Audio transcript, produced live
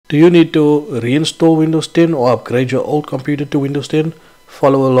Do you need to reinstall Windows 10 or upgrade your old computer to Windows 10?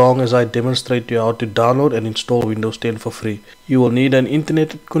 Follow along as I demonstrate you how to download and install Windows 10 for free. You will need an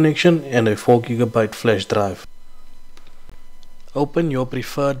internet connection and a 4 GB flash drive. Open your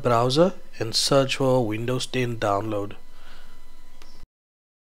preferred browser and search for Windows 10 download.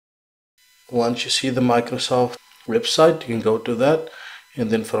 Once you see the Microsoft website, you can go to that,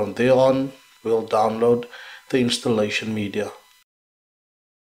 and then from there on we'll download the installation media.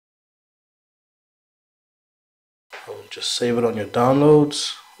 Just save it on your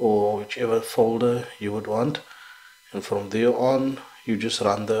downloads or whichever folder you would want, and from there on you just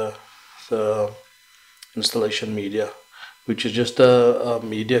run the installation media, which is just a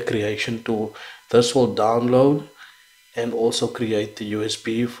media creation tool. This will download and also create the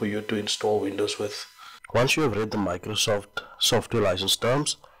USB for you to install Windows with. Once you have read the Microsoft software license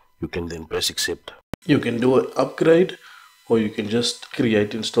terms, you can then press accept. You can do an upgrade, or you can just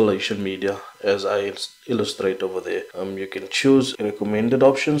create installation media as I illustrate over there. You can choose recommended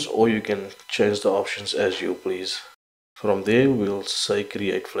options, or you can change the options as you please. From there we'll say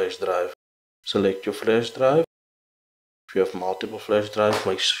create flash drive. Select your flash drive. If you have multiple flash drives,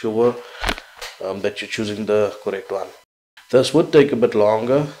 make sure that you're choosing the correct one. This would take a bit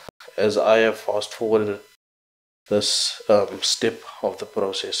longer as I have fast forwarded this step of the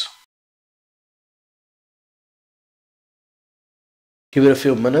process. Give it a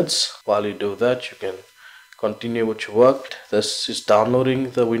few minutes. While you do that, you can continue with your work. This is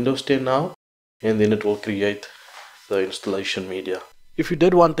downloading the Windows 10 now, and then it will create the installation media. If you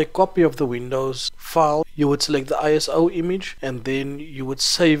did want a copy of the Windows file, you would select the ISO image and then you would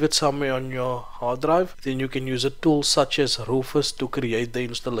save it somewhere on your hard drive. Then you can use a tool such as Rufus to create the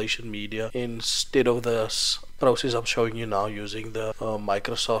installation media instead of the process I'm showing you now using the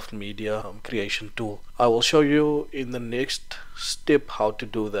Microsoft Media creation tool. I will show you in the next step how to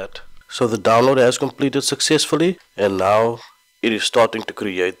do that. So the download has completed successfully, and now it is starting to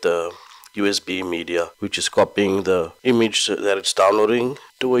create the USB media, which is copying the image that it's downloading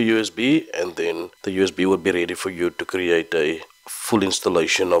to a USB, and then the USB will be ready for you to create a full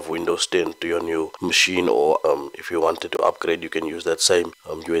installation of Windows 10 to your new machine, or if you wanted to upgrade, you can use that same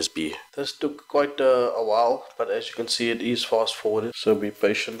USB. This took quite a while, but as you can see, it is fast forwarded, so be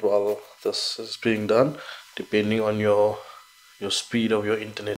patient while this is being done depending on your speed of your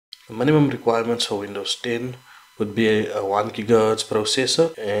internet. The minimum requirements for Windows 10 would be a 1 GHz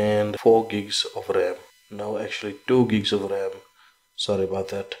processor and 4 gigs of RAM. No, actually 2 gigs of RAM. Sorry about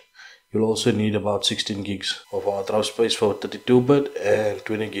that. You'll also need about 16 gigs of hard drive space for 32-bit and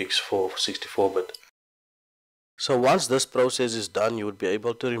 20 gigs for 64-bit. So once this process is done, you would be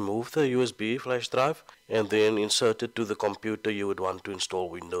able to remove the USB flash drive and then insert it to the computer you would want to install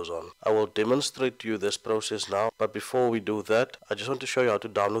Windows on. I will demonstrate to you this process now, but before we do that, I just want to show you how to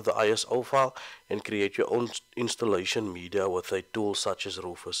download the ISO file and create your own installation media with a tool such as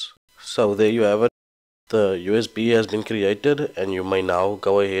Rufus. So there you have it. The USB has been created, and you may now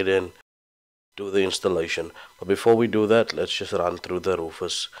go ahead and do the installation. But before we do that, let's just run through the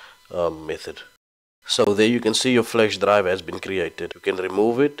Rufus method. So there you can see your flash drive has been created. You can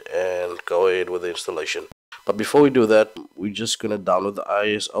remove it and go ahead with the installation. But before we do that, we're just going to download the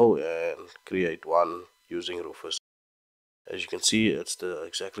ISO and create one using Rufus. As you can see, it's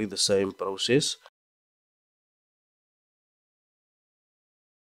exactly the same process.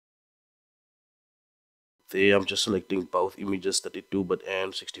 There I'm just selecting both images, 32-bit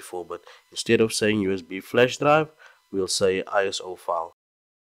and 64-bit. Instead of saying USB flash drive, we'll say ISO file.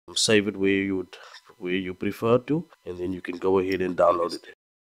 Save it where you prefer to, and then you can go ahead and download it.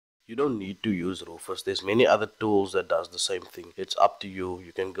 You don't need to use Rufus. There's many other tools that does the same thing. It's up to you.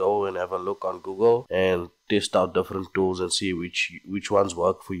 You can go and have a look on Google and test out different tools and see which ones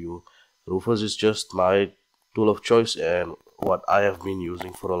work for you. Rufus is just my tool of choice and what I have been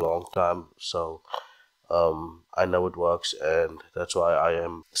using for a long time. So I know it works, and that's why I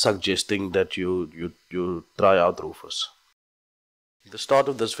am suggesting that you try out Rufus. At the start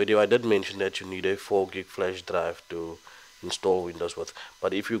of this video, I did mention that you need a 4 gig flash drive to install Windows with,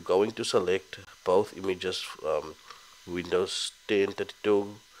 but if you're going to select both images, Windows 10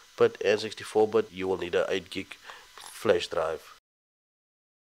 32-bit and 64-bit, you will need a 8 gig flash drive.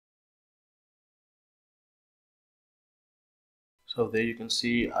 So there you can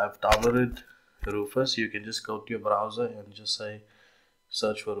see I've downloaded Rufus. You can just go to your browser and just say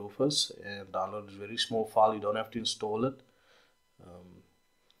search for Rufus and download a very small file. You don't have to install it.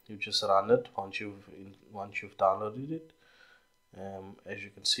 You just run it once you've downloaded it. As you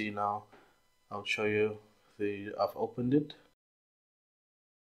can see now, I'll show you I've opened it.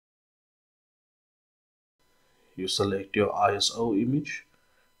 You select your ISO image,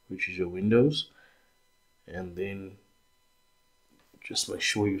 which is your Windows, and then just make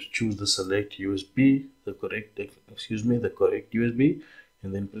sure you choose the select USB, the correct USB,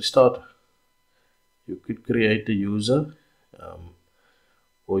 and then press start. You could create a user, um,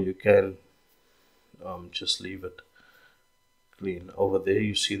 or you can just leave it clean. Over there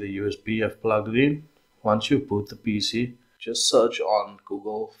you see the USB I've plugged in. Once you boot the PC, just search on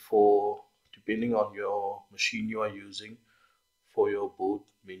Google for, depending on your machine you are using, for your boot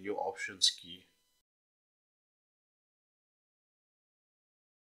menu options key.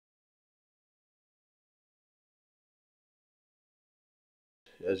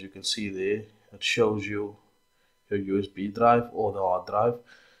 As you can see there, it shows you your USB drive or the hard drive.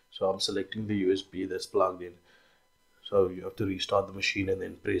 So I'm selecting the USB that's plugged in. So you have to restart the machine and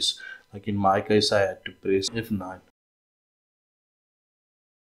then press, like in my case, I had to press F9.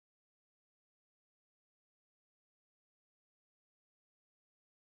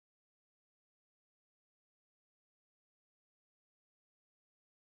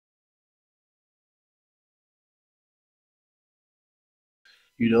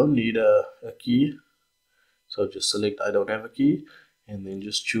 You don't need a key, so just select I don't have a key, and then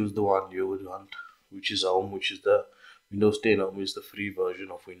just choose the one you would want, which is home, which is the Windows 10 home, is the free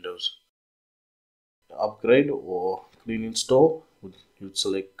version of Windows. Upgrade or clean install, you'd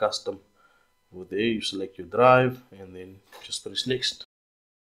select custom. Over there you select your drive and then just press next.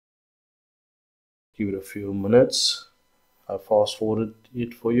 Give it a few minutes. I fast forwarded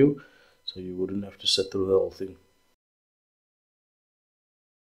it for you so you wouldn't have to sit through the whole thing.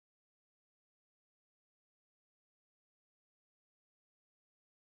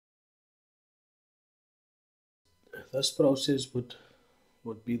 This process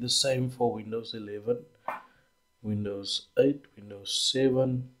would be the same for Windows 11, Windows 8, Windows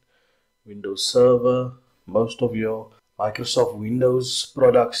 7, Windows Server. Most of your Microsoft Windows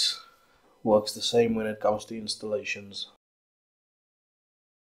products works the same when it comes to installations.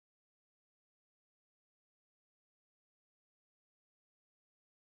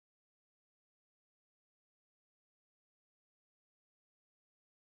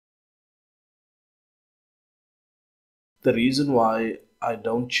 The reason why I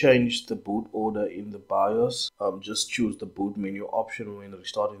don't change the boot order in the BIOS, just choose the boot menu option when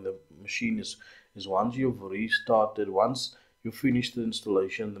restarting the machine, is once you've restarted, once you finish the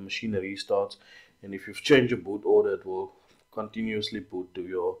installation, the machine restarts, and if you've changed your boot order, it will continuously boot to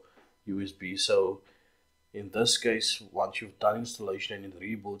your USB. So in this case, once you've done installation and it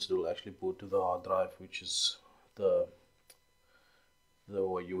reboots, it will actually boot to the hard drive, which is the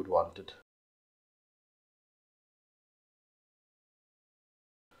way you would want it.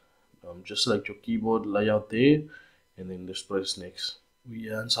 Just select your keyboard layout there and then just press next.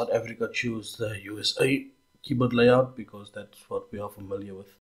 We in South Africa choose the USA keyboard layout because that's what we are familiar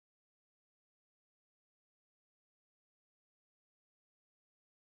with.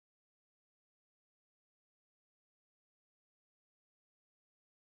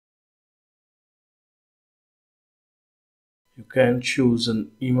 You can choose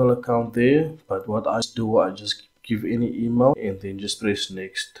an email account there, but what I do, I just give any email and then just press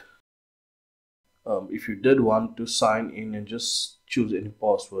next. If you did want to sign in and just choose any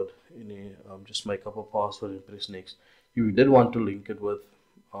password, just make up a password and press next. If you did want to link it with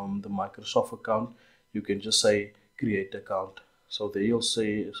the Microsoft account, you can just say create account. So there you'll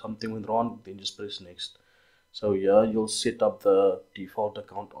say something went wrong, then just press next. So yeah, you'll set up the default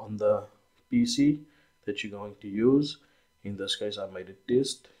account on the PC that you're going to use. In this case, I made it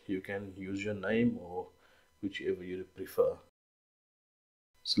test. You can use your name or whichever you prefer.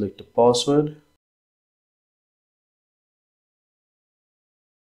 Select the password.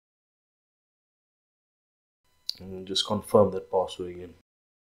 And just confirm that password again.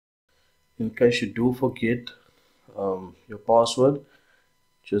 In case you do forget your password,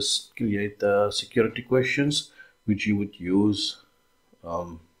 just create the security questions which you would use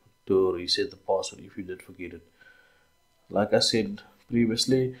um, to reset the password if you did forget it. Like I said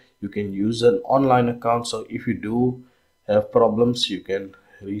previously, you can use an online account, so if you do have problems, you can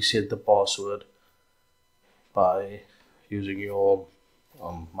reset the password by using your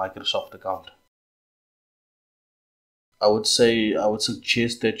Microsoft account. I would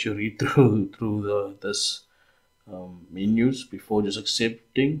suggest that you read through this menus before just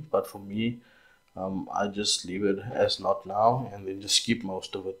accepting. But for me, I just leave it as not now and then just skip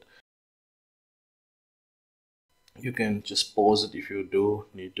most of it. You can just pause it if you do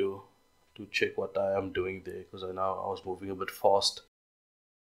need to check what I am doing there, because I know I was moving a bit fast.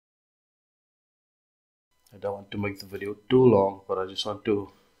 I don't want to make the video too long, but I just want to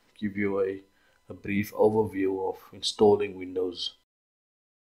give you a brief overview of installing Windows.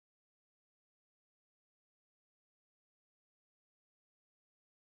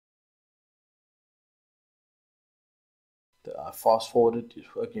 I fast forwarded it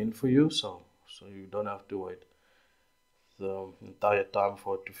again for you, so you don't have to wait the entire time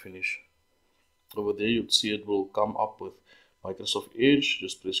for it to finish. Over there, you'd see it will come up with Microsoft Edge.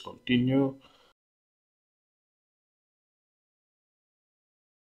 Just press continue.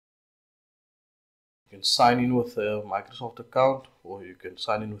 You can sign in with a Microsoft account, or you can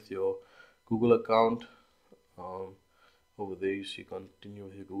sign in with your Google account. Over there, you see continue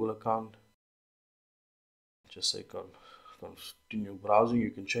with your Google account. Just say continue browsing.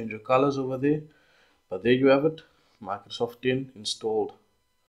 You can change your colors over there. But there you have it, Microsoft 10 installed.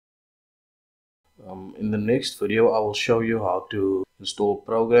 In the next video, I will show you how to install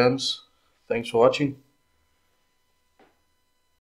programs. Thanks for watching.